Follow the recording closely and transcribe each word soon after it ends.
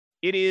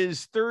It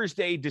is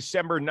Thursday,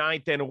 December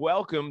 9th, and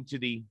welcome to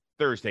the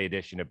Thursday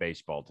edition of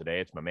Baseball Today.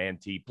 It's my man,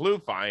 T.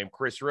 Plouffe. I am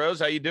Chris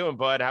Rose. How you doing,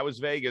 bud? How was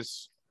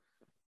Vegas?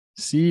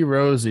 See,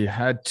 Rosie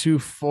had 2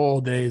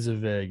 full days of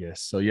Vegas.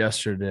 So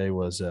yesterday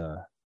was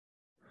a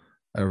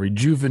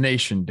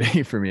rejuvenation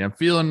day for me. I'm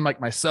feeling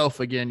like myself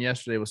again.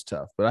 Yesterday was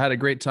tough, but I had a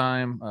great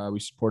time. We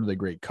supported a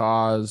great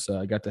cause.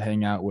 I got to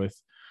hang out with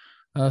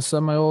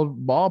some of my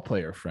old ball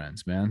player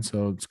friends, man.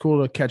 So it's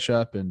cool to catch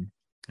up and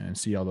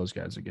see all those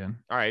guys again.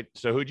 All right.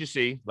 So who'd you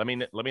see? Let me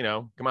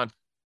know. Come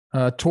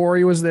on.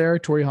 Tori was there.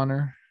 Tori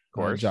Hunter. Of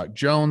course. Jack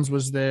Jones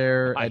was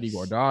there. Nice. Eddie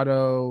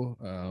Guardado.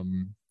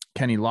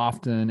 Kenny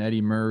Lofton.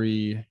 Eddie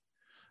Murray.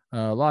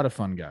 A lot of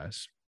fun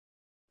guys.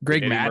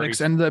 Greg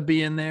Maddux ended up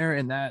being there,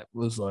 and that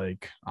was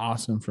like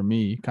awesome for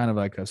me. Kind of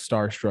like a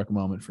starstruck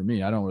moment for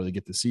me. I don't really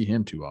get to see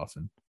him too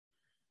often.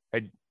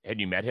 Had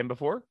you met him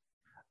before?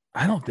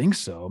 I don't think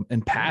so.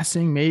 In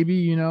passing,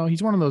 maybe,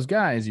 he's one of those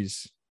guys.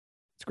 It's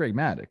Greg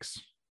Maddux.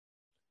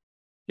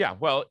 Yeah,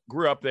 well,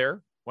 grew up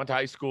there, went to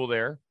high school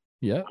there.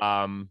 Yeah.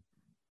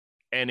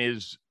 And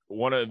is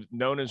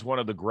known as one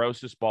of the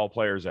grossest ball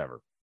players ever.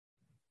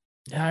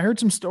 Yeah, I heard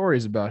some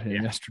stories about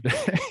him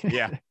yesterday.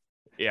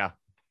 Yeah.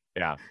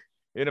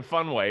 In a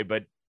fun way,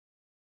 but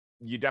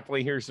you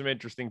definitely hear some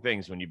interesting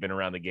things when you've been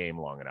around the game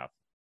long enough.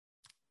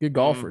 Good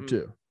golfer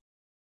too.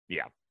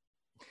 Yeah.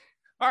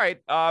 All right.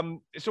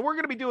 So we're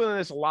going to be doing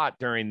this a lot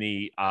during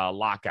the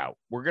lockout.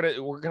 We're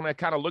going to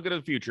kind of look at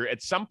the future.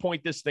 At some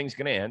point, this thing's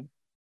going to end.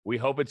 We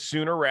hope it's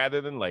sooner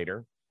rather than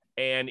later.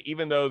 And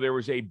even though there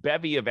was a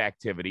bevy of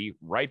activity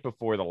right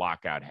before the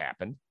lockout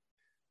happened,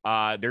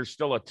 there's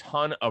still a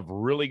ton of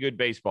really good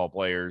baseball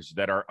players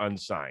that are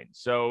unsigned.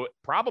 So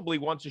probably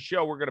once a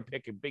show, we're going to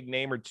pick a big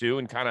name or two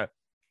and kind of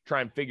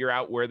try and figure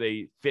out where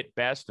they fit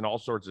best and all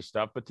sorts of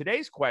stuff. But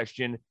today's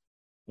question,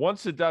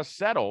 once the dust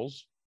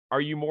settles,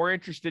 are you more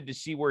interested to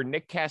see where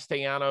Nick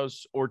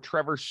Castellanos or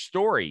Trevor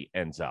Story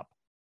ends up?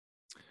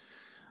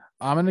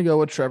 I'm going to go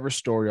with Trevor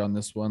Story on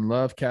this one.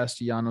 Love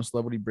Castellanos,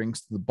 love what he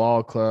brings to the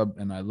ball club,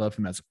 and I love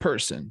him as a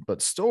person.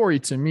 But Story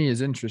to me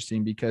is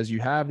interesting because you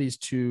have these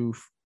two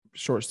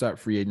shortstop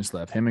free agents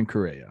left, him and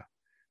Correa.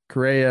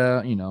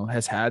 Correa,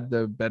 has had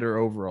the better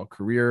overall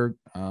career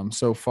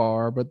so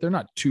far, but they're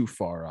not too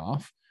far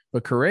off.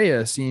 But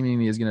Correa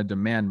seemingly is going to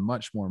demand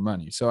much more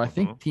money. So I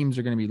think teams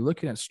are going to be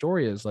looking at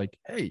Story as like,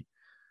 hey,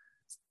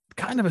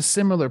 kind of a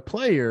similar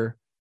player,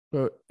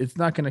 but it's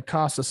not going to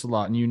cost us a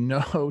lot.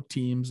 And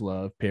teams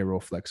love payroll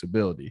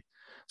flexibility.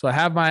 So I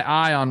have my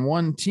eye on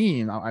one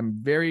team. I'm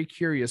very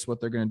curious what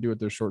they're going to do with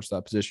their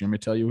shortstop position. Let me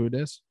tell you who it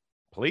is.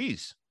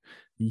 Please.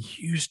 The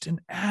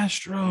Houston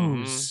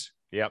Astros.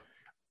 Yep.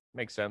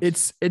 Makes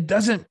sense. It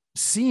doesn't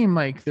seem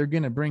like they're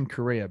going to bring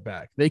Correa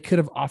back. They could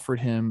have offered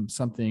him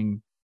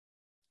something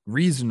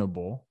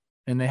reasonable,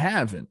 and they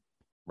haven't.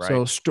 Right.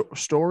 So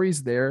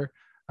Story's there.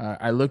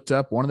 I looked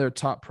up one of their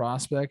top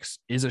prospects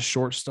is a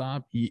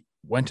shortstop. He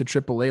went to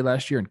AAA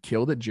last year and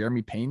killed it.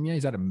 Jeremy Pena.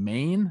 He's out of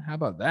Maine. How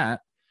about that?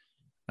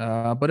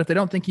 But if they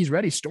don't think he's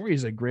ready, Story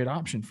is a great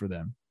option for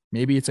them.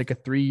 Maybe it's like a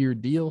 3-year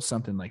deal,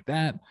 something like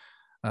that.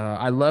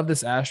 I love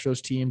this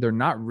Astros team. They're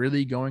not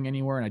really going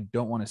anywhere, and I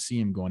don't want to see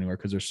them go anywhere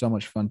because they're so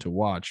much fun to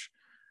watch.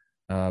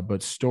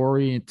 But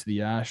Story to the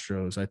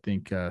Astros, I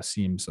think,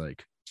 seems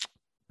like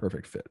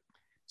perfect fit.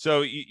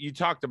 So you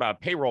talked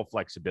about payroll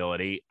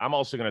flexibility. I'm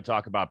also going to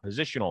talk about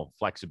positional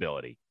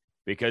flexibility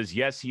because,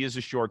 yes, he is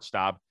a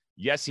shortstop.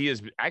 Yes, he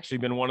has actually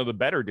been one of the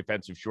better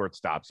defensive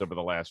shortstops over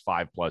the last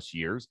 5+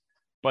 years.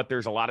 But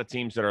there's a lot of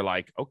teams that are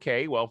like,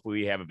 okay, well, if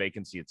we have a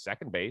vacancy at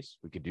second base,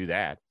 we could do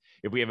that.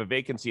 If we have a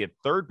vacancy at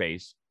third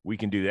base, we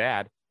can do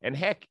that. And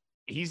heck,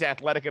 he's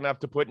athletic enough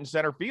to put in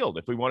center field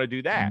if we want to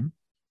do that. Mm-hmm.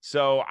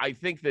 So I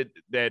think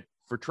that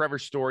for Trevor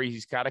Story,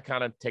 he's got to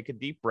kind of take a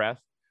deep breath,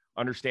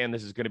 understand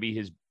this is going to be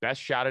his best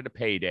shot at a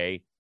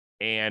payday.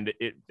 And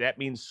that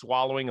means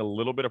swallowing a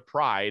little bit of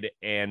pride.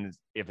 And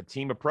if a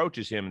team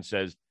approaches him and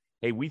says,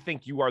 hey, we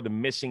think you are the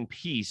missing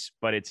piece,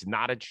 but it's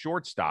not at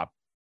shortstop,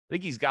 I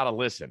think he's got to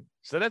listen.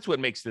 So that's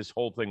what makes this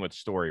whole thing with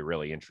Story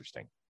really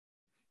interesting.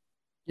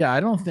 Yeah, I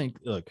don't think,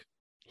 look,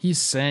 he's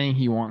saying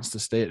he wants to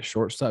stay at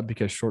shortstop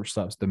because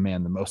shortstops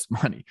demand the most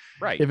money.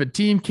 Right. If a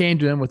team came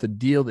to him with a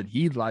deal that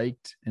he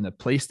liked and a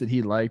place that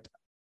he liked,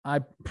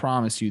 I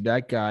promise you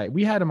that guy,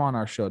 we had him on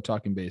our show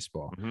talking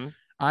baseball. Mm-hmm.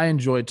 I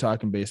enjoyed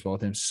talking baseball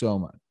with him so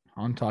much.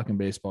 On talking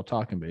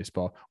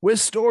baseball with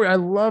Story. I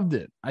loved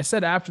it. I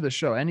said after the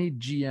show, any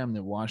GM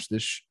that watched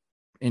this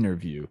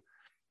interview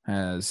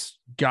has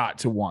got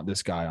to want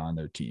this guy on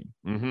their team.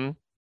 Mm-hmm.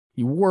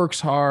 He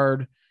works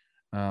hard.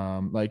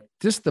 Like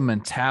just the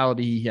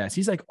mentality he has.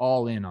 He's like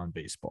all in on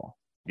baseball.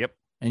 Yep.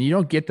 And you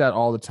don't get that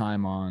all the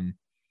time on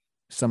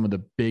some of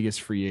the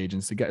biggest free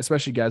agents,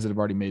 especially guys that have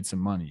already made some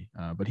money.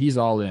 But he's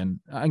all in.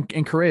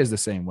 And Correa is the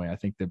same way. I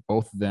think that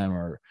both of them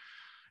are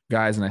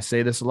guys, and I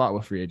say this a lot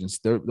with free agents.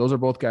 Those are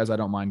both guys I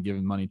don't mind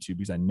giving money to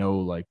because I know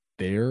like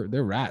they're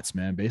rats,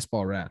 man,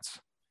 baseball rats.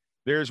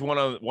 There's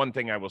one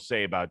thing I will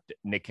say about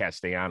Nick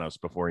Castellanos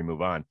before we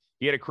move on.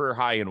 He had a career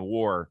high in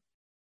WAR.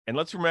 And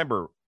let's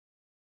remember,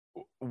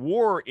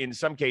 WAR in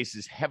some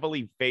cases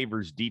heavily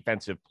favors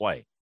defensive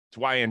play. It's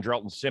why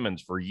Andrelton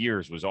Simmons for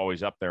years was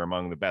always up there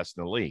among the best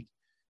in the league.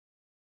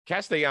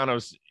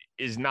 Castellanos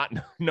is not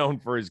known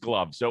for his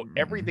glove. So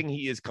everything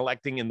he is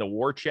collecting in the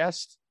war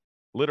chest,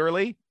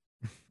 literally,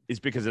 is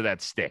because of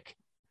that stick.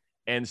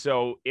 And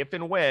so if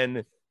and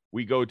when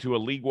we go to a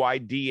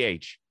league-wide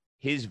DH,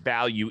 his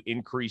value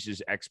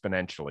increases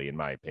exponentially, in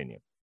my opinion.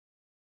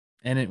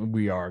 And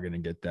we are going to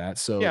get that.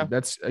 So Yeah.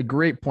 That's a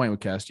great point with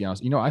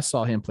Castellanos. I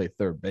saw him play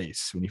third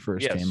base when he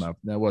first came up.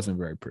 That wasn't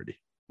very pretty.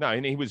 No,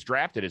 and he was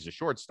drafted as a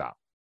shortstop.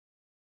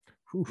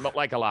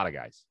 Like a lot of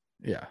guys.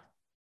 Yeah.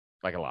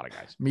 Like a lot of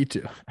guys. Me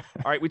too.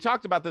 All right. We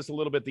talked about this a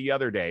little bit the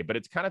other day, but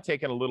it's kind of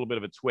taken a little bit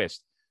of a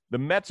twist. The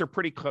Mets are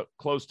pretty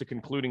close to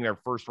concluding their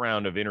first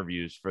round of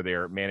interviews for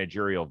their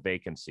managerial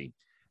vacancy.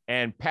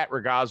 And Pat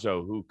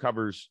Ragazzo, who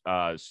covers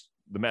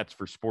the Mets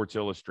for Sports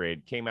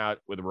Illustrated, came out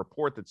with a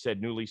report that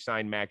said newly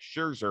signed Max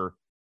Scherzer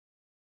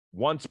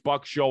wants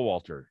Buck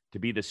Showalter to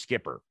be the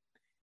skipper.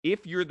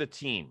 If you're the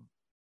team,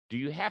 do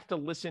you have to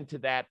listen to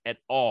that at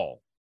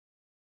all?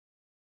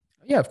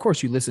 Yeah, of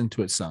course you listen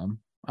to it some.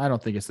 I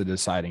don't think it's the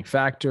deciding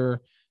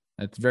factor.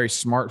 It's very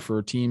smart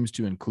for teams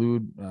to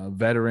include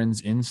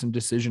veterans in some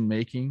decision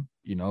making.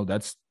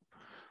 That's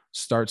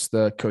starts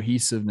the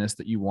cohesiveness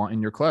that you want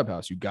in your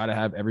clubhouse. You got to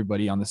have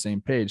everybody on the same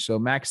page. So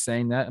Max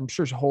saying that, I'm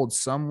sure holds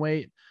some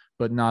weight,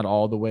 but not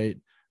all the weight.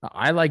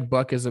 I like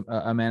Buck as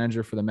a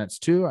manager for the Mets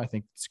too. I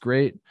think it's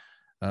great.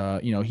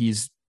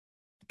 He's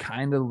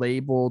kind of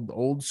labeled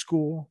old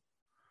school,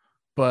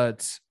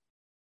 but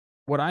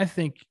what I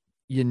think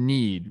you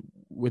need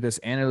with this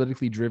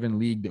analytically driven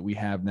league that we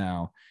have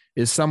now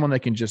is someone that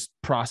can just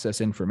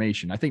process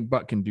information. I think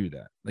Buck can do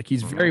that. Like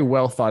he's very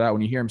well thought out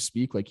when you hear him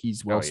speak, like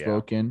he's well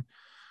spoken.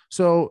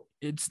 So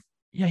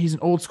he's an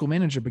old school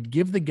manager, but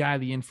give the guy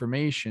the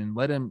information,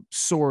 let him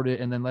sort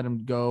it, and then let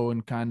him go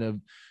and kind of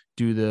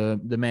do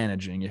the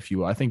managing, if you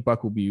will. I think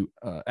Buck will be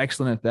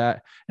excellent at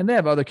that. And they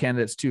have other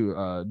candidates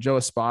too. Joe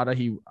Espada,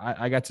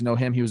 I got to know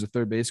him. He was a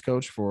third base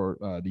coach for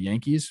the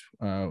Yankees,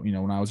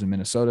 when I was in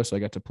Minnesota. So I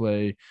got to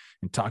play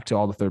and talk to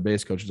all the third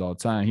base coaches all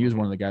the time. He was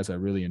one of the guys I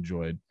really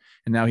enjoyed.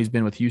 And now he's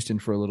been with Houston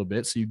for a little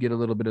bit. So you get a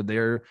little bit of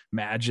their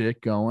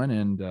magic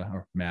going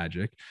or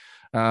magic.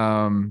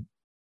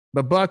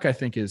 But Buck, I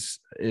think, is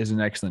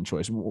an excellent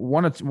choice.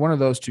 One of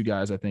those two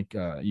guys, I think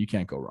you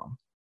can't go wrong.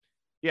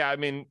 Yeah, I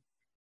mean,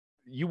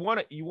 you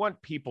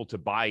want people to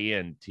buy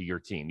in to your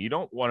team. You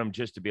don't want them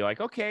just to be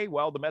like, okay,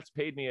 well, the Mets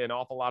paid me an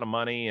awful lot of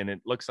money, and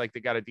it looks like they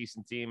got a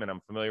decent team, and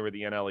I'm familiar with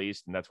the NL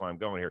East, and that's why I'm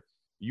going here.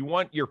 You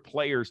want your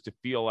players to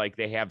feel like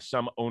they have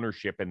some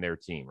ownership in their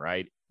team,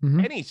 right? Mm-hmm.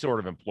 Any sort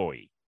of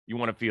employee, you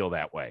want to feel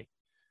that way.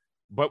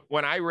 But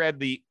when I read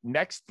the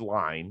next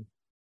line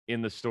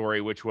in the story,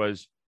 which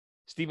was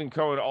Stephen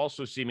Cohen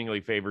also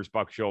seemingly favors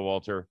Buck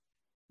Showalter,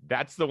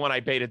 that's the one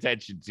I paid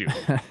attention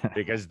to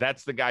because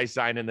that's the guy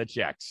signing the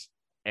checks.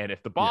 And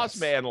if the boss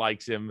man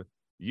likes him,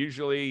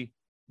 usually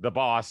the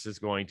boss is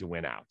going to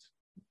win out.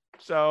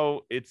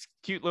 So it's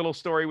cute little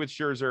story with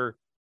Scherzer.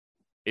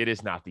 It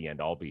is not the end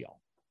all be all.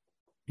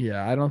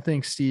 Yeah, I don't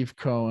think Steve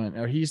Cohen,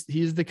 or he's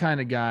the kind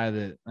of guy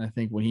that I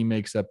think when he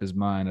makes up his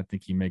mind, I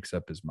think he makes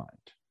up his mind.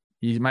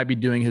 He might be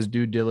doing his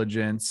due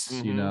diligence,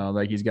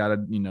 like he's got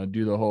to,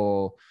 do the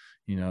whole,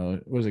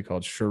 what is it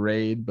called?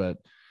 Charade. But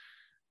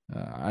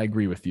I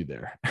agree with you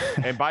there.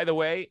 And by the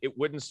way, it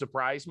wouldn't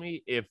surprise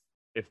me if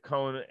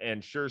Cohen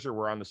and Scherzer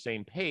were on the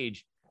same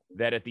page,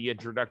 that at the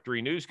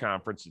introductory news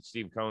conference that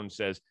Steve Cohen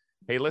says,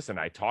 hey, listen,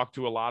 I talked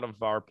to a lot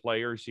of our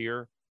players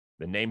here.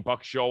 The name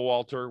Buck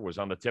Showalter was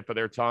on the tip of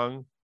their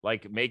tongue.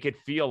 Like, make it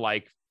feel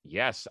like,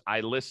 yes,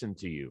 I listened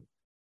to you.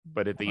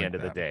 But at the end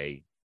of the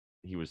day,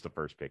 he was the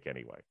first pick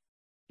anyway.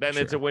 Then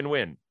it's a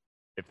win-win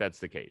if that's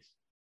the case.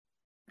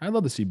 I'd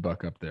love to see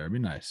Buck up there. It'd be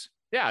nice.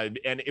 Yeah,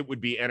 and it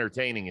would be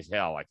entertaining as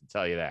hell. I can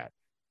tell you that.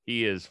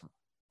 His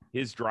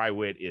dry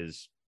wit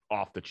is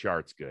off the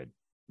charts good.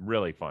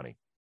 Really funny.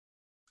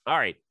 All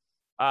right.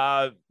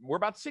 We're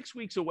about 6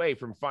 weeks away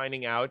from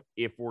finding out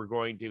if we're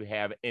going to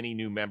have any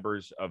new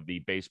members of the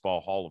Baseball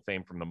Hall of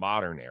Fame from the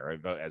modern era,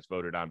 as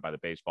voted on by the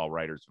Baseball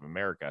Writers of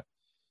America.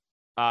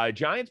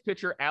 Giants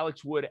pitcher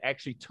Alex Wood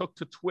actually took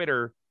to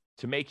Twitter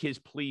to make his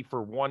plea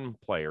for one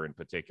player in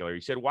particular.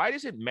 He said, why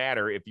does it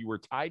matter if you were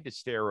tied to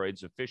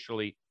steroids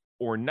officially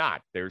or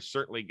not? There's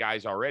certainly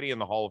guys already in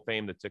the Hall of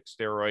Fame that took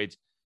steroids.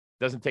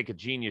 Doesn't take a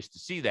genius to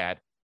see that.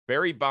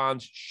 Barry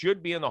Bonds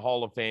should be in the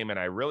Hall of Fame, and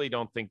I really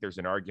don't think there's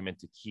an argument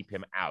to keep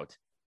him out,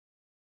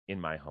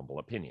 in my humble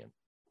opinion.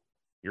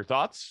 Your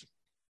thoughts?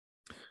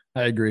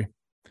 I agree.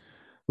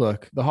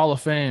 Look, the Hall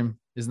of Fame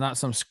is not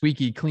some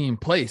squeaky clean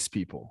place,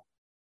 people.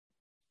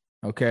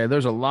 Okay,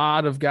 there's a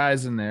lot of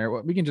guys in there.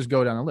 We can just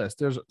go down the list.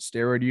 There's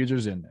steroid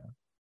users in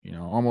there,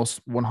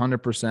 almost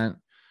 100%.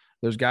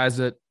 There's guys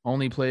that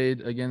only played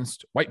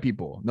against white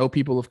people, no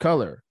people of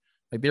color.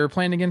 Like they were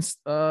playing against,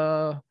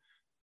 a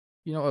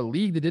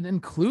league that didn't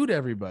include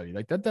everybody.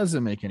 Like that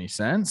doesn't make any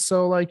sense.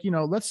 So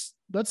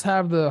let's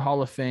have the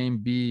Hall of Fame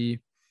be,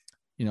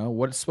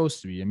 what it's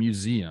supposed to be, a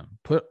museum.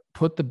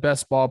 Put the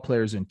best ball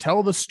players in.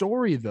 Tell the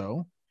story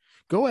though.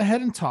 go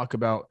ahead and talk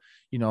about,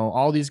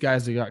 all these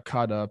guys that got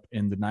caught up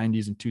in the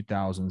 90s and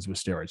 2000s with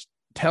steroids.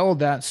 Tell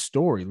that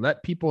story.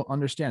 Let people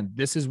understand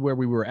this is where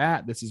we were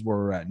at. This is where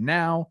we're at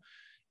now.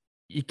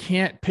 You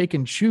can't pick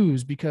and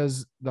choose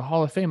because the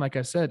Hall of Fame, like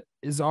I said,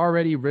 is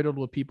already riddled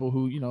with people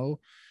who,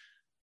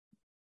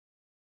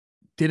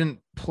 didn't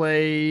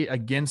play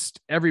against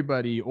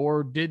everybody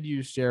or did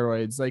use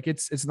steroids. Like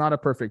it's not a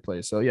perfect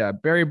place. So yeah,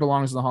 Barry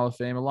belongs in the Hall of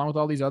Fame along with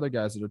all these other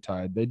guys that are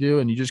tied. They do.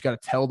 And you just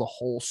got to tell the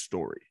whole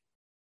story.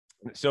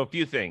 So a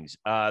few things.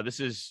 This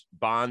is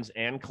Bonds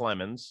and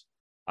Clemens,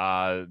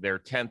 their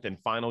 10th and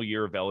final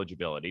year of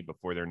eligibility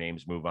before their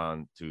names move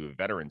on to a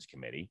Veterans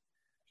Committee.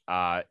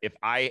 If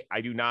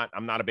I'm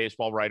not a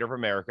baseball writer of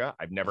America.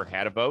 I've never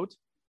had a vote.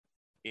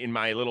 In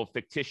my little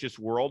fictitious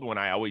world, when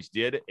I always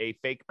did a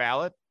fake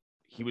ballot,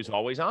 he was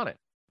always on it.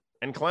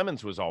 And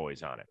Clemens was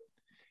always on it.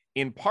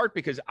 In part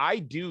because I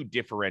do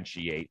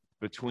differentiate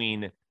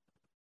between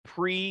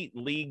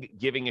pre-league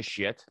giving a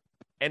shit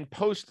and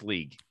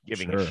post-league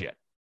giving a shit.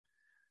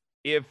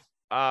 If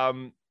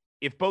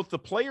both the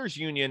players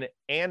union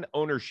and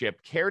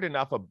ownership cared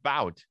enough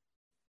about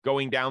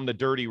going down the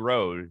dirty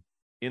road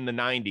in the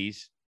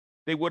 90s,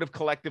 they would have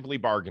collectively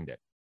bargained it.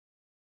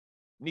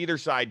 Neither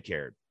side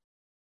cared.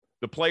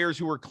 The players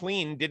who were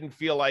clean didn't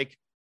feel like,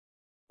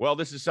 well,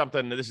 this is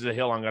a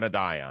hill I'm going to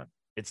die on.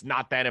 It's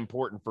not that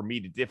important for me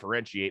to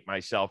differentiate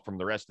myself from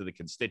the rest of the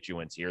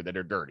constituents here that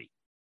are dirty.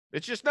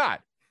 It's just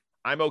not.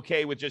 I'm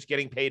okay with just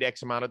getting paid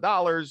X amount of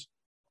dollars,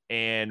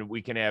 and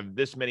we can have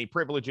this many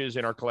privileges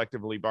in our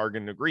collectively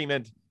bargained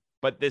agreement,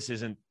 but this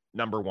isn't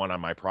number one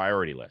on my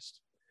priority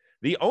list.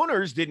 The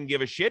owners didn't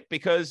give a shit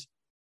because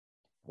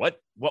what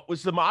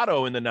was the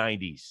motto in the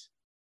 90s?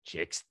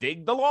 Chicks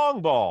dig the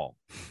long ball.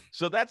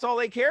 So that's all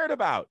they cared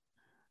about.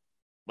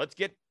 Let's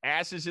get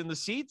asses in the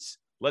seats.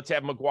 Let's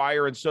have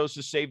McGwire and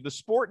Sosa save the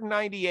sport in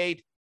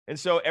 98. And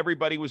so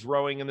everybody was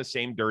rowing in the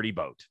same dirty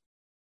boat.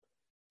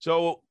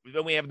 So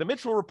then we have the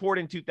Mitchell report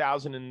in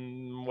 2000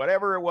 and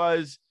whatever it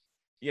was.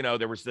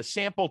 There was the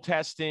sample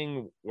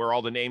testing where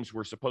all the names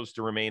were supposed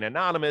to remain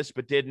anonymous,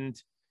 but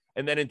didn't.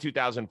 And then in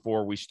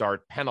 2004, we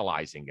start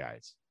penalizing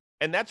guys.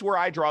 And that's where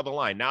I draw the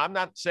line. Now, I'm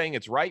not saying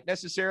it's right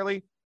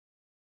necessarily,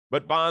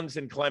 but Bonds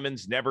and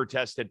Clemens never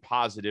tested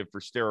positive for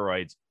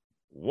steroids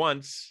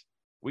once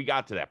we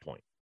got to that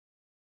point.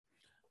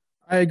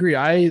 I agree.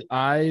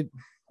 I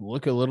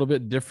look a little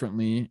bit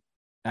differently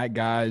at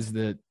guys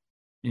that,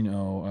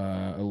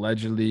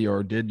 allegedly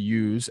or did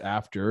use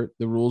after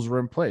the rules were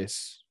in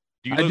place.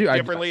 Do you look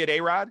differently at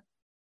A-Rod?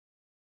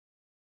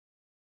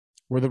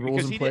 Were the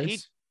rules in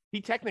place?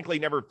 He technically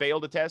never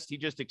failed a test. He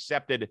just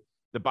accepted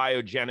the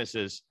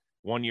biogenesis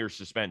 1-year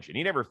suspension.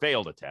 He never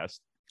failed a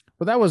test.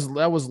 But that was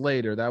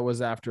later. That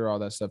was after all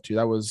that stuff too.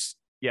 That was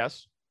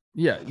yes.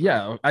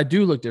 Yeah. I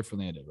do look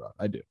differently at A-Rod.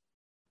 I do.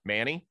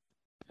 Manny?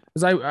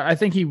 Because I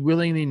think he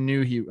willingly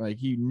knew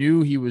he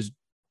knew he was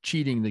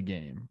cheating the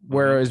game.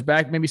 Whereas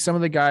back maybe some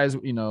of the guys,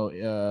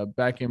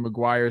 back in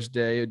McGwire's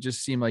day, it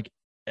just seemed like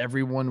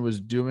everyone was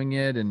doing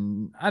it,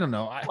 and I don't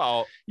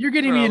know. You're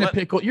getting me in a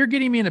pickle. You're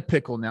getting me in a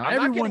pickle now.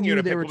 Everyone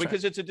knew they were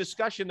because it's a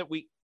discussion that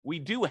we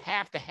do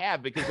have to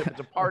have because if it's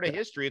a part of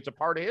history, it's a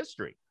part of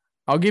history.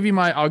 I'll give you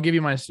my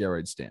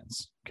steroid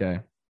stance.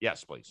 Okay.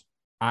 Yes, please.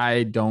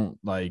 I don't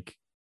like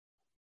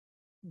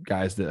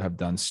guys that have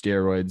done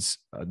steroids.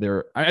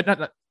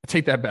 I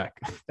take that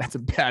back. That's a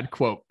bad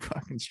quote.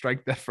 Fucking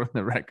strike that from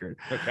the record.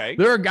 Okay.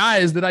 There are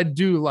guys that I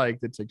do like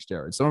that take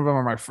steroids. Some of them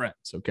are my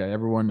friends. Okay.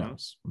 Everyone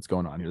knows what's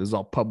going on here. This is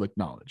all public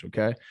knowledge.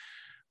 Okay.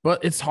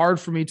 But it's hard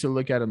for me to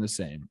look at them the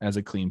same as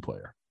a clean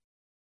player.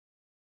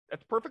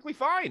 That's perfectly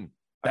fine.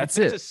 That's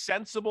a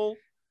sensible,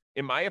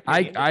 in my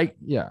opinion.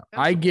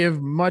 I give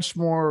much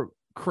more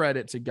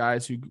credit to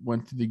guys who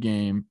went through the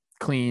game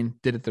clean,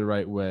 did it the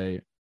right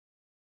way.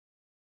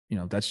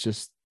 That's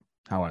just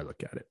how I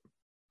look at it.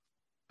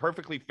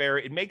 Perfectly fair.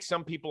 It makes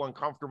some people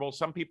uncomfortable.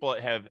 Some people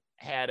have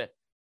had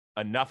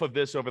enough of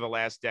this over the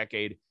last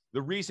decade.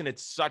 The reason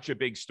it's such a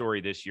big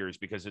story this year is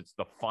because it's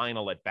the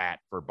final at bat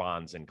for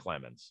Bonds and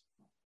Clemens.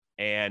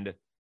 And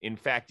in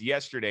fact,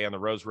 yesterday on the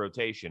Rose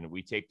Rotation,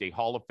 we taped a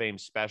Hall of Fame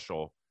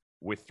special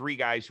with 3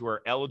 guys who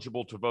are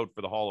eligible to vote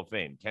for the Hall of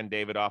Fame. Ken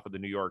Davidoff of the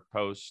New York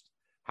Post,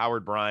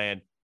 Howard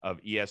Bryant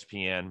of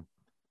ESPN,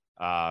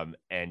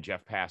 and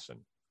Jeff Passan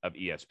of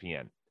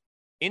ESPN.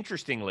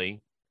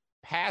 Interestingly,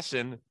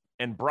 Passan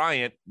and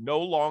Bryant no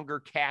longer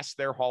cast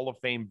their Hall of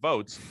Fame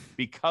votes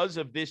because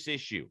of this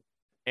issue.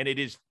 And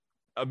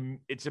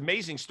it's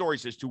amazing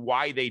stories as to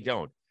why they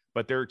don't,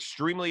 but they're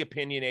extremely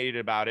opinionated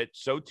about it.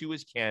 So too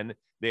is Ken.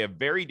 They have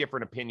very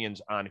different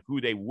opinions on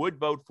who they would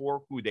vote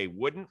for, who they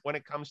wouldn't when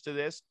it comes to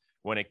this.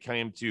 When it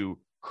came to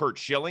Curt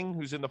Schilling,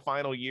 who's in the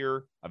final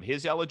year of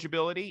his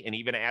eligibility and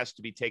even asked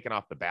to be taken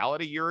off the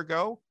ballot a year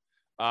ago.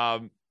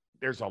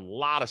 There's a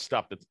lot of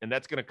stuff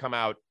that's going to come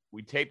out.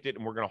 We taped it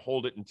and we're going to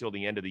hold it until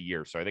the end of the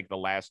year. So I think the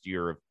last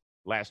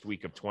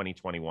week of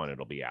 2021,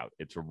 it'll be out.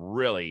 It's a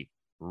really,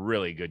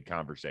 really good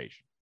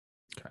conversation.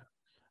 Okay.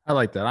 I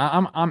like that.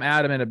 I'm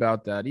adamant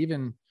about that.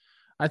 Even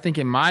I think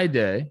in my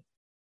day,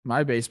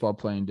 my baseball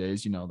playing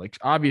days, like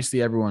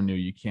obviously everyone knew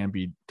you can't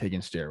be taking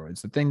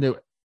steroids. The thing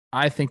that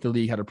I think the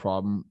league had a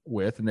problem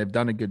with, and they've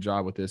done a good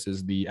job with this,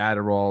 is the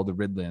Adderall, the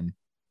Ritalin,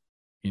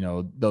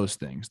 those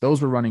things.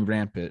 Those were running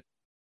rampant.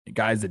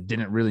 Guys that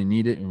didn't really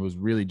need it, and it was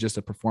really just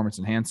a performance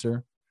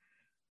enhancer.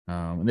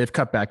 And they've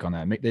cut back on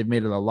that. They've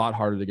made it a lot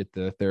harder to get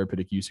the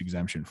therapeutic use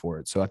exemption for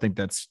it. So I think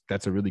that's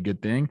a really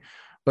good thing.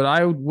 But I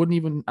didn't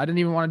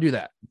even want to do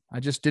that.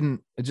 It just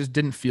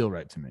didn't feel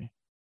right to me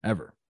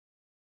ever.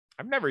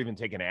 I've never even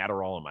taken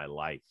Adderall in my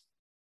life.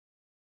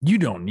 You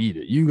don't need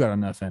it. You got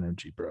enough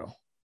energy, bro.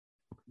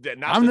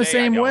 I'm the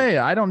same way.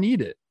 I don't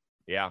need it.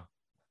 Yeah.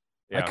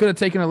 I could have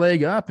taken a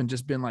leg up and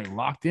just been like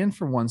locked in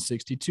for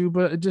 162,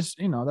 but it just,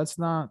 that's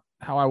not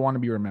how I want to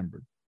be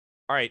remembered.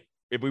 All right.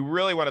 If we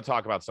really want to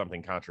talk about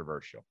something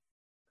controversial,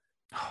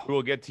 we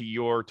will get to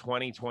your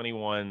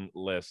 2021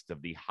 list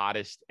of the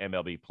hottest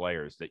MLB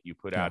players that you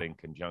put out in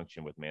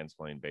conjunction with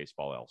Mansplaining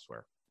Baseball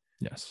Elsewhere.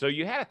 Yes. So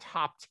you had a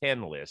top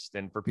 10 list,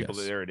 and for people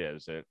there it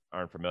is that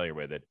aren't familiar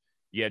with it,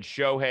 you had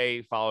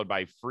Shohei, followed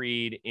by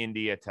Fried,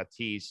 India,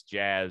 Tatis,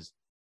 Jazz,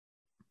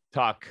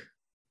 Tuck,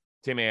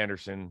 Tim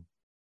Anderson,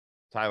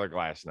 Tyler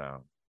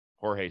Glasnow,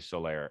 Jorge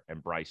Soler,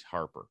 and Bryce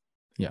Harper.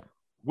 Yeah.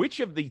 Which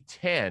of the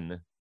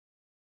 10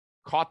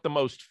 caught the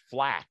most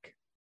flack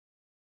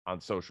on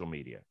social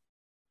media?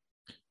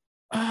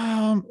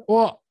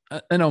 Well,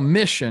 an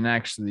omission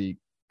actually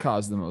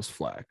caused the most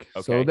flack.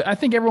 Okay. So I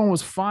think everyone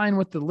was fine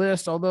with the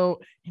list,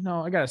 although,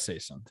 I got to say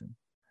something.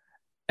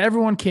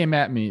 Everyone came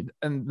at me,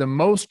 and the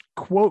most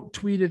quote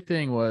tweeted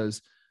thing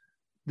was,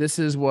 this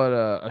is what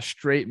a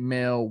straight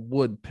male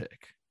would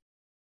pick.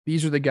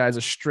 These are the guys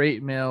a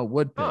straight male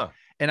would pick.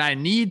 And I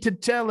need to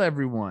tell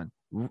everyone,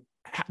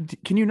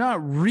 can you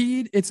not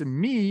read? It's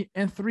me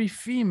and 3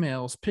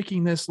 females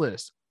picking this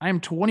list. I am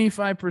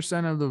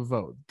 25% of the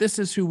vote. This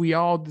is who we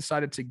all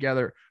decided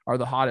together are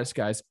the hottest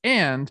guys.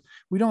 And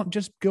we don't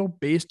just go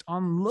based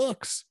on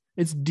looks.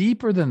 It's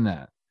deeper than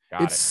that.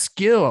 It's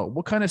skill.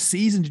 What kind of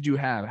season did you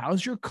have?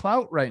 How's your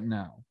clout right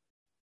now?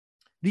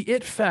 The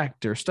it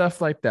factor, stuff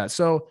like that.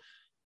 So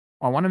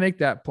I want to make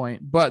that point.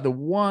 But the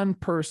one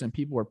person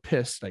people were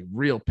pissed, like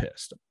real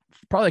pissed,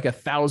 probably like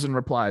 1,000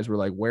 replies were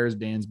like, where's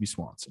Dansby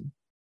Swanson?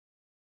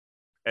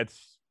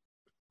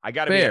 I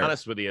got to be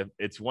honest with you.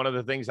 It's one of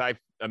the things I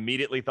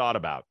immediately thought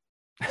about.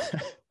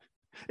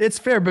 It's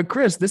fair. But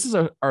Chris, this is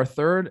our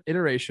third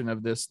iteration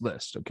of this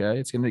list. Okay.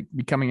 It's going to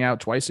be coming out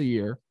twice a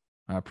year,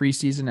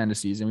 preseason, end of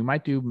season. We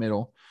might do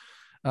middle.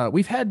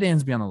 We've had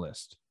Dansby on the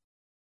list.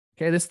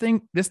 Okay. This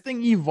thing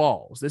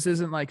evolves. This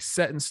isn't like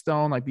set in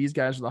stone. Like these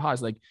guys are the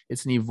hottest. Like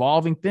it's an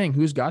evolving thing.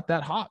 Who's got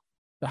that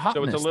the hotness?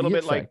 So it's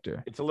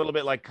a little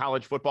bit like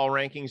college football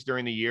rankings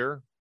during the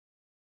year.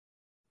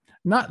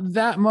 Not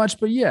that much,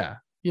 but yeah.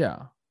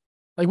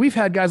 Like we've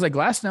had guys like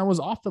Glasnow was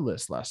off the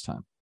list last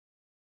time.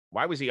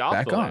 Why was he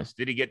off the list?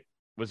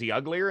 Was he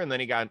uglier and then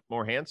he got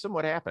more handsome?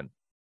 What happened?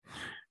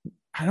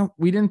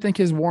 We didn't think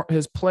his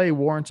play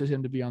warranted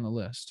him to be on the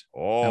list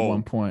at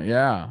one point.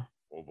 Yeah.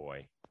 Oh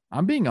boy.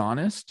 I'm being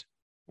honest.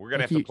 We're going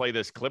to have to play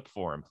this clip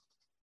for him.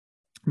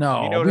 No,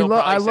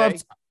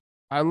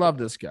 I love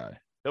this guy.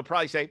 He'll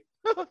probably say,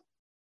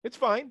 it's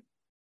fine.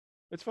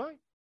 It's fine.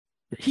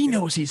 He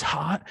knows he's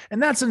hot. And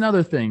that's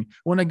another thing.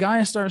 When a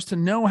guy starts to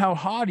know how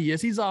hot he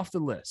is, he's off the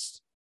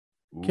list.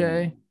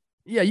 Okay. Ooh.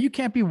 Yeah. You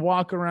can't be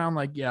walking around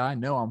like, yeah, I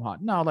know I'm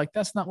hot. No, like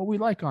that's not what we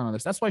like on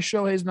this. That's why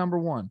Shohei's number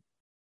 1.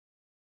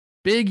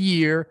 Big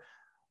year.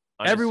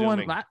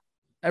 Everyone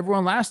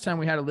last time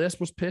we had a list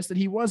was pissed that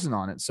he wasn't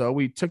on it. So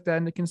we took that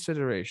into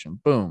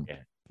consideration. Boom. Yeah.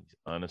 He's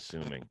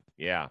unassuming.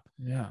 Yeah.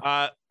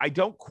 Yeah. I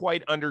don't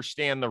quite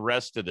understand the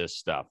rest of this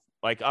stuff.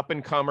 Like up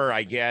and comer,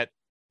 I get.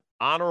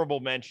 Honorable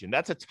mention.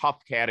 That's a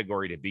tough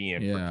category to be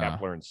in for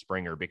Kepler and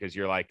Springer because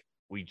you're like,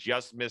 we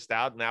just missed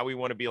out. Now we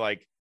want to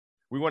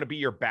be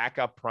your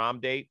backup prom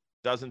date.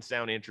 Doesn't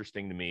sound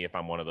interesting to me if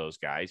I'm one of those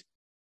guys.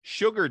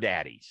 Sugar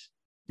daddies.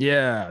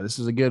 Yeah, this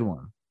is a good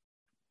one.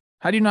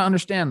 How do you not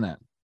understand that?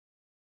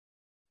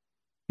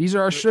 These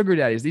are our sugar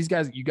daddies. These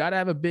guys, you got to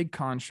have a big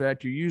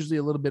contract. You're usually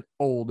a little bit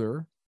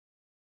older.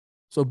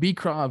 So be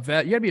a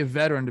vet. You got to be a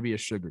veteran to be a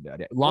sugar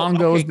daddy.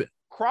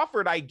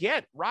 Crawford, I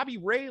get. Robbie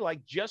Ray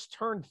just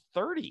turned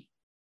 30.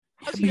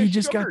 How's he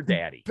just got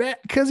daddy?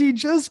 Because he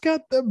just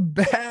got the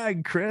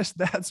bag, Chris.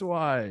 That's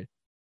why.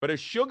 But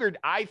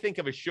I think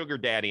of a sugar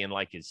daddy in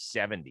like his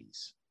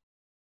 70s.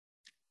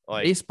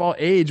 Like baseball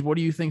age, what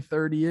do you think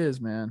 30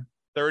 is, man?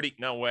 30?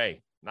 No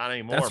way. Not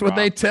anymore. That's what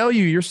they tell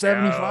you. You're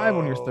 75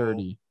 when you're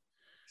 30.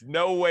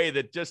 No way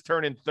that just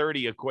turning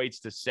 30 equates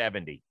to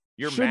 70.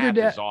 Your math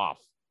is off.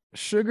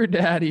 Sugar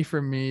daddy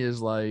for me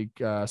is like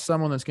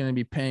someone that's going to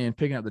be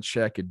picking up the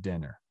check at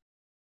dinner,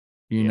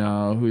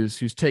 who's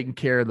taking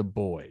care of the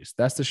boys.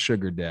 That's the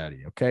sugar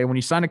daddy. Okay. When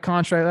you sign a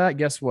contract like that,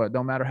 guess what?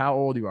 Don't matter how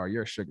old you are,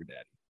 you're a sugar daddy.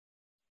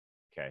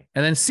 Okay.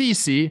 And then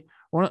CC,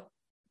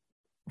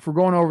 if we're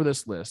going over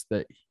this list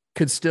that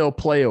could still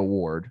play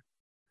award,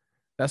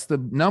 that's the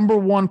number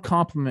 1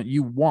 compliment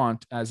you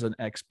want as an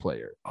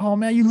ex-player. Oh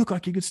man, you look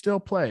like you could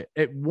still play.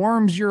 It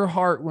warms your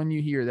heart when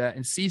you hear that.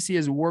 And CC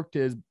has worked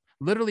his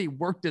literally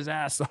worked his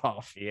ass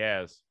off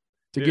Yes.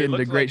 to Dude, get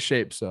into great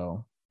shape.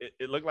 So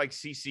it looked like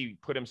CC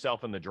put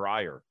himself in the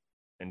dryer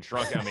and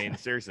shrunk. I mean,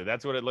 seriously,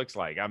 that's what it looks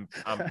like. I'm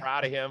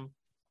proud of him.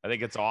 I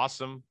think it's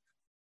awesome.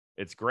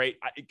 It's great.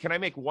 Can I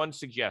make one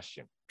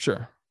suggestion?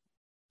 Sure.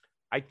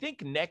 I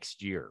think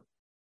next year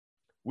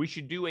we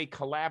should do a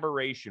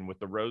collaboration with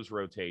the Rose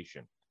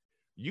Rotation.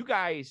 You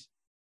guys,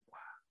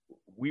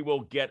 we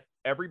will get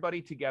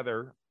everybody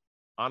together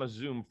on a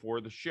Zoom for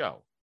the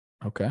show.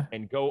 Okay.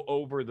 And go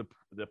over the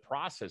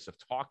process of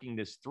talking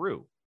this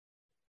through.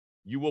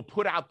 You will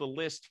put out the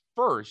list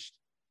first,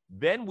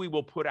 then we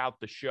will put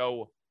out the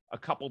show a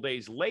couple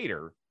days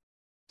later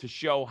to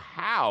show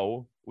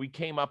how we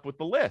came up with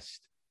the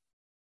list.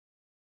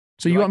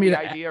 So you want me to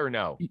idea or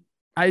no?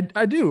 I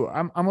do.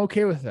 I'm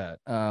okay with that.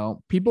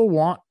 People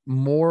want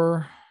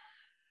more.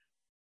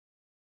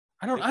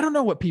 I don't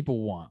know what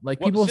people want.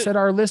 Like, people said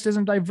our list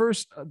isn't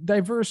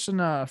diverse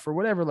enough or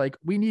whatever. Like,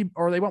 we need,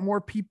 or they want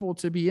more people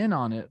to be in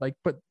on it. Like,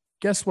 but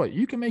guess what?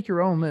 You can make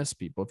your own list,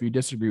 people, if you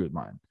disagree with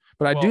mine.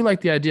 But I do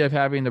like the idea of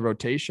having the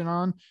rotation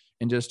on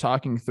and just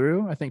talking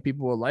through. I think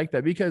people will like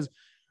that, because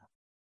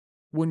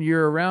when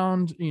you're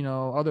around,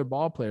 other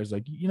ball players,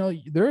 like,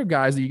 there are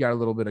guys that you got a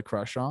little bit of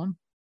crush on,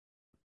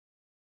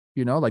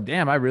 like,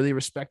 damn, I really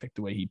respect like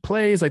the way he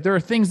plays. Like, there are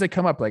things that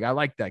come up. Like, I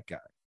like that guy.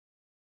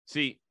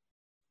 See,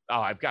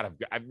 I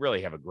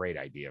really have a great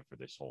idea for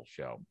this whole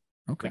show.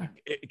 Okay.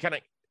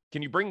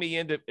 Can you bring me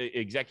in to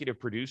executive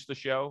produce the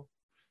show,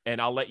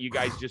 and I'll let you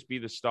guys just be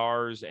the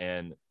stars?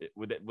 And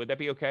would that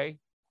be okay?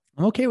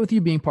 I'm okay with you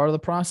being part of the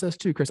process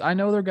too, Chris. I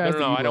know there are guys.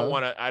 No, I don't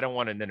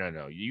want to.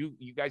 No.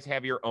 You guys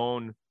have your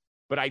own,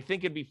 but I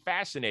think it'd be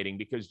fascinating,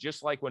 because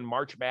just like when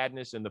March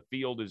Madness and the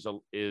field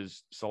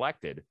is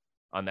selected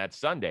on that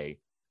Sunday,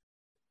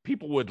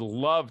 people would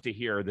love to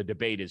hear the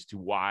debate as to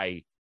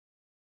why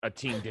a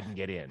team didn't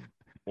get in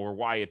or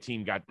why a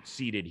team got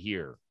seated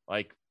here.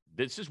 Like,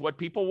 this is what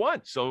people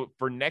want. So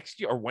for next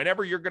year, or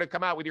whenever you're going to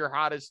come out with your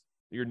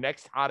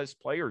next hottest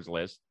players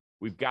list,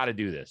 we've got to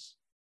do this.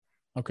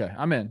 Okay,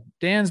 I'm in.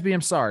 Dansby,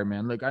 I'm sorry,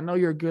 man. Look, I know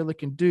you're a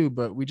good-looking dude,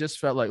 but we just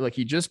felt like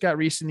he just got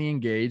recently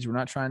engaged. We're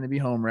not trying to be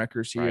home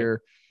wreckers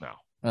here. Right.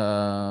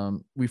 No.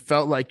 We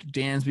felt like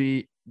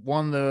Dansby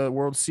won the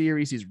World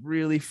Series. He's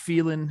really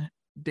feeling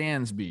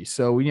Dansby.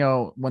 So,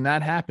 when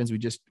that happens, we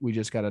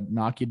just got to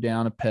knock you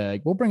down a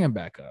peg. We'll bring him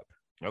back up.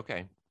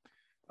 Okay.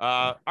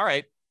 All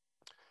right.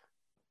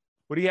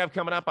 What do you have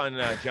coming up on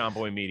John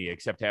Boy Media,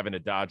 except having to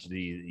dodge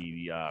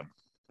the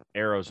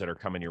arrows that are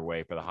coming your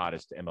way for the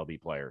hottest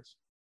MLB players?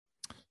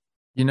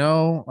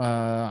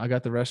 I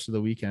got the rest of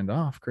the weekend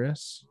off,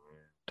 Chris.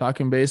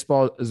 Talking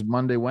Baseball is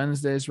Monday,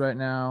 Wednesdays right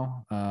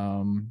now.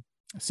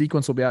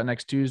 Sequence will be out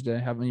next Tuesday.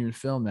 Haven't even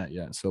filmed that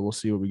yet, so we'll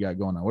see what we got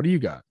going on. What do you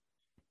got?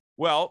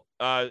 Well,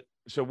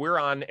 so we're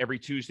on every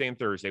Tuesday and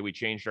Thursday. We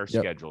changed our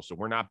schedule, so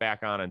we're not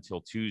back on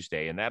until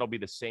Tuesday, and that'll be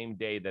the same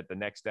day that the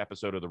next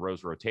episode of the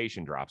Rose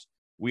Rotation drops.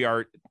 We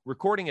are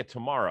recording it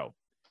tomorrow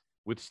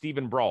with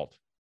Stephen Brault,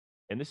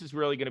 and this is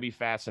really going to be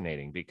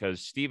fascinating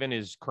because Stephen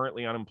is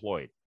currently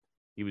unemployed.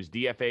 He was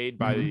DFA'd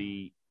by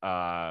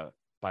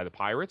the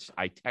Pirates.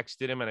 I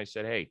texted him and I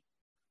said, "Hey,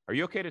 are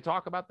you okay to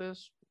talk about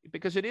this?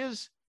 Because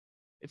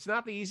it's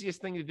not the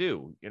easiest thing to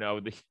do.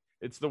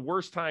 It's the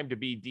worst time to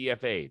be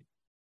DFA'd.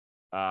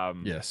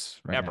 Yes,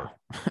 right ever."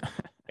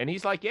 And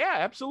he's like, "Yeah,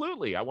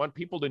 absolutely. I want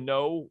people to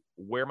know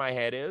where my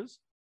head is,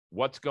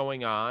 what's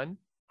going on,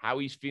 how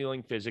he's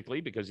feeling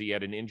physically, because he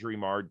had an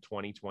injury-marred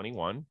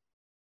 2021,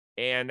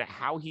 and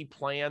how he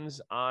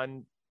plans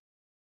on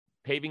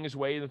paving his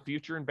way in the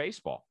future in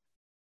baseball."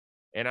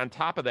 And on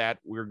top of that,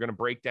 we're going to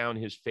break down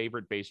his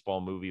favorite baseball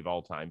movie of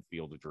all time,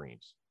 Field of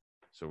Dreams.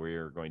 So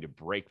we're going to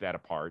break that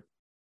apart.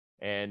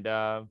 And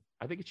I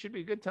think it should be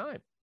a good time.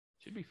 It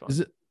should be fun.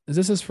 Is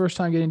this his first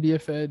time getting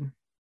DFA'd?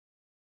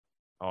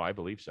 Oh, I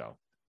believe so.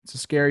 It's a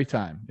scary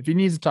time. If he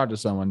needs to talk to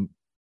someone,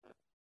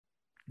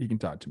 he can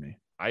talk to me.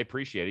 I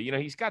appreciate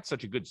it. He's got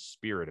such a good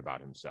spirit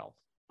about himself.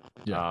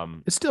 Yeah.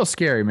 It's still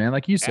scary, man.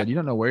 Like you said, you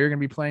don't know where you're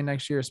going to be playing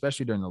next year,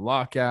 especially during the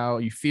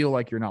lockout. You feel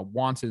like you're not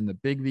wanted in the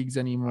big leagues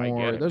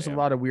anymore. There's a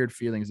lot of weird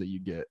feelings that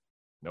you get.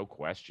 No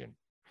question.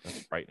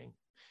 That's frightening.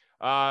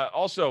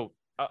 Also,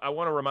 I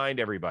want to remind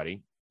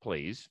everybody,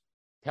 please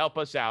help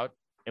us out,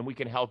 and we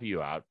can help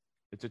you out.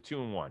 It's a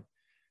 2-in-1.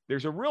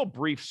 There's a real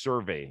brief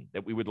survey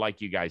that we would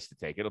like you guys to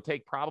take. It'll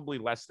take probably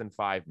less than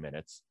 5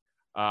 minutes.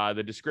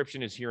 The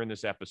description is here in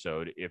this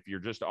episode. If you're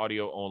just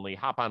audio only,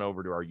 hop on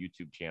over to our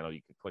YouTube channel. You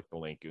can click the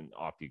link and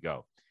off you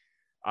go.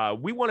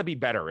 We want to be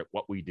better at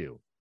what we do.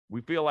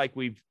 We feel like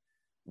we've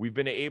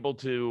been able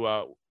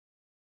to,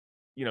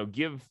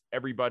 give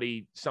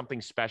everybody something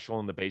special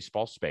in the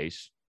baseball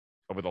space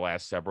over the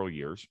last several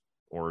years,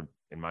 or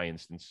in my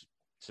instance,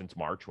 since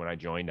March when I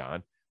joined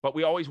on. But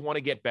we always want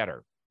to get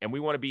better, and we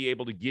want to be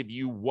able to give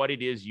you what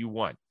it is you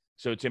want.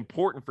 So it's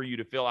important for you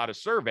to fill out a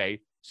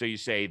survey. So you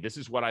say, this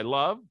is what I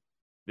love.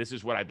 This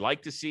is what I'd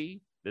like to see.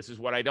 This is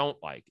what I don't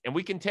like. And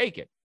we can take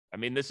it. I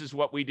mean, this is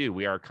what we do.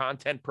 We are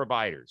content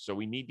providers, so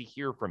we need to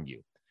hear from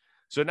you.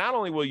 So not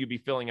only will you be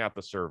filling out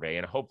the survey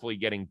and hopefully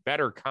getting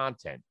better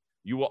content,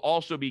 You will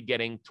also be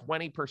getting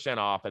 20%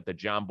 off at the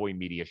John Boy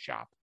Media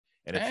shop.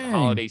 And it's the Dang.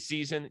 holiday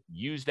season.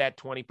 Use that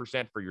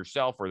 20% for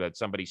yourself or that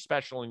somebody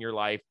special in your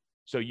life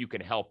so you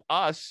can help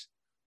us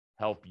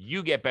help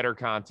you get better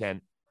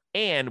content,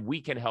 and we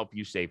can help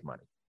you save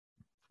money.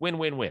 Win,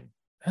 win, win.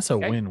 That's a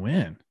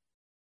win-win.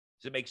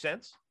 Does it make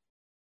sense?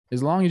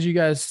 As long as you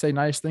guys say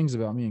nice things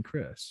about me and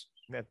Chris.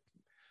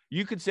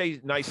 You could say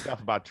nice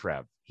stuff about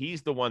Trev.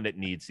 He's the one that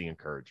needs the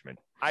encouragement.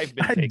 I've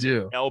been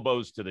taking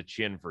elbows to the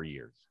chin for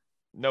years.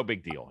 No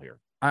big deal here.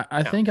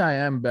 I think I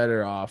am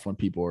better off when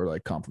people are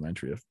like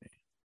complimentary of me.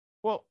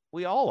 Well,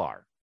 we all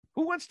are.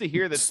 Who wants to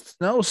hear that?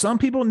 No, some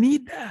people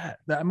need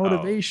that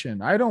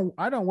motivation. I don't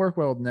work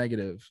well with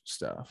negative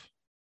stuff.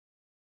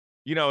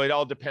 You know, it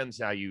all depends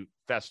how you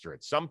fester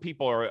it. Some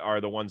people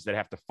are the ones that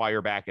have to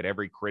fire back at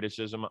every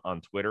criticism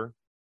on Twitter.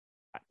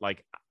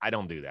 Like, I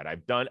don't do that.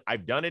 I've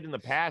done it in the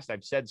past.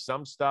 I've said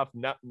some stuff,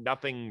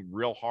 nothing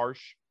real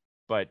harsh,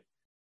 but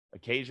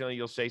occasionally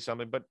you'll say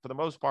something. But for the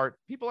most part,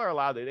 people are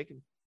allowed, they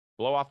can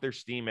blow off their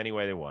steam any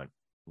way they want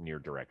in your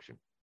direction.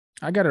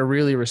 I got to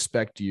really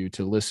respect you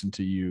to listen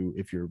to you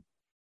if you're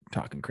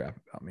talking crap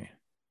about me.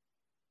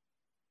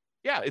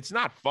 Yeah, it's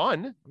not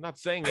fun. I'm not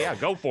saying, yeah,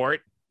 go for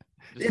it.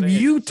 If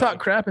you talk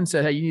crap and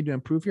said, hey, you need to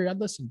improve here, I'd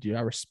listen to you.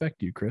 I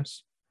respect you,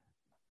 Chris.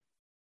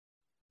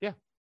 Yeah.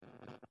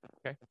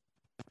 Okay.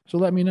 So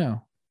let me know.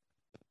 All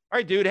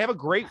right, dude. Have a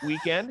great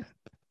weekend.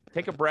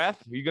 Take a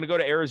breath. Are you going to go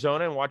to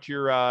Arizona and watch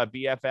your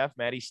BFF,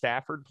 Matty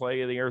Stafford,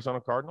 play the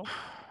Arizona Cardinals?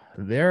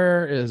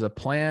 There is a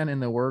plan in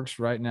the works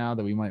right now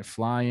that we might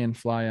fly in,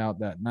 fly out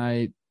that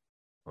night.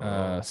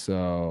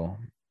 So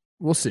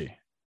we'll see.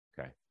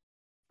 Okay.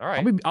 All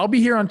right. I'll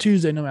be here on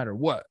Tuesday no matter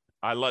what.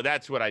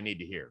 That's what I need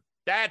to hear.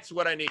 That's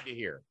what I need to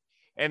hear.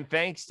 And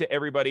thanks to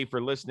everybody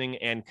for listening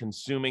and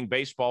consuming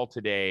Baseball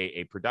Today,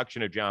 a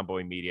production of John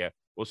Boy Media.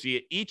 We'll see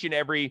you each and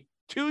every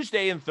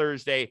Tuesday and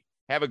Thursday.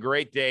 Have a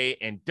great day.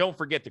 And don't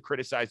forget to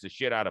criticize the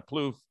shit out of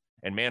Plouffe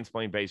and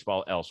Mansplain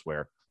Baseball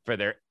elsewhere for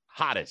their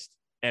hottest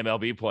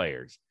MLB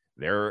players.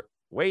 They're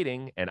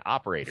waiting and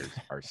operators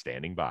are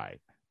standing by.